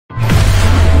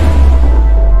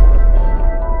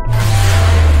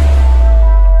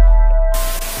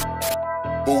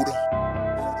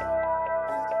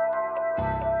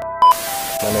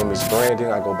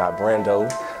Brandon. I go by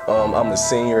Brando. I'm a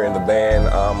senior in the band.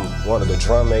 I'm one of the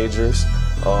drum majors.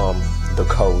 The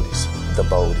Codies, the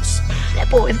Bodies. That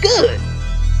boy is good.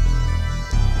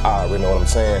 I already know what I'm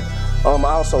saying.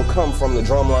 I also come from the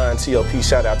Drumline TLP.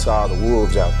 Shout out to all the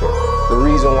wolves out there. The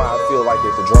reason why I feel like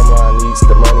that the Drumline needs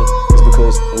the money is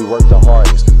because we work the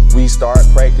hardest. We start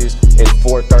practice at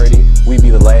 4:30. We be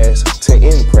the last to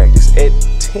end practice at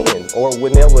 10, or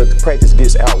whenever the practice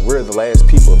gets out, we're the last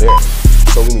people there.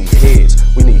 So we need heads,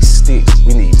 we need sticks,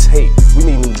 we need tape, we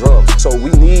need new drums. So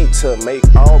we need to make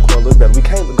our corps look better. We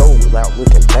can't go without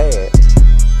looking bad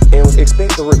and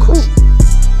expect to recruit.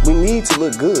 We need to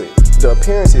look good. The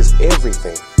appearance is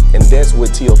everything, and that's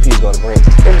what TLP is going to bring.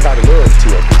 Everybody loves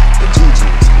TLP. The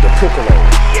GGs, the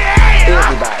Piccolos,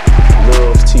 everybody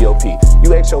loves TLP.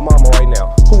 You ask your mama right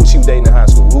now, who was you dating in high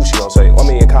school? Who she gonna say? I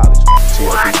mean in college,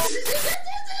 TLP.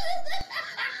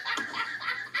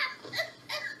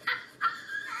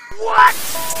 What?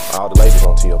 All the ladies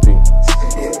on TLP.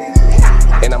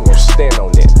 And I'm gonna stand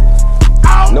on that.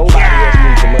 Okay. Nobody else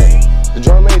needs the money. The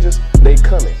drum majors, they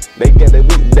coming.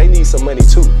 They need some money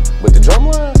too. But the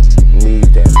Drumline need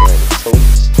that money. So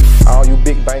all you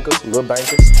big bankers, little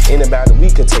bankers, anybody,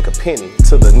 we can take a penny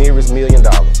to the nearest $1 million.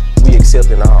 We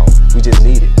accepting all. We just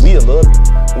need it. We'll love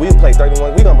you. We'll play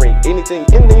 31. We gonna bring anything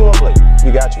you wanna play.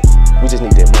 We got you. We just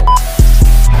need that money.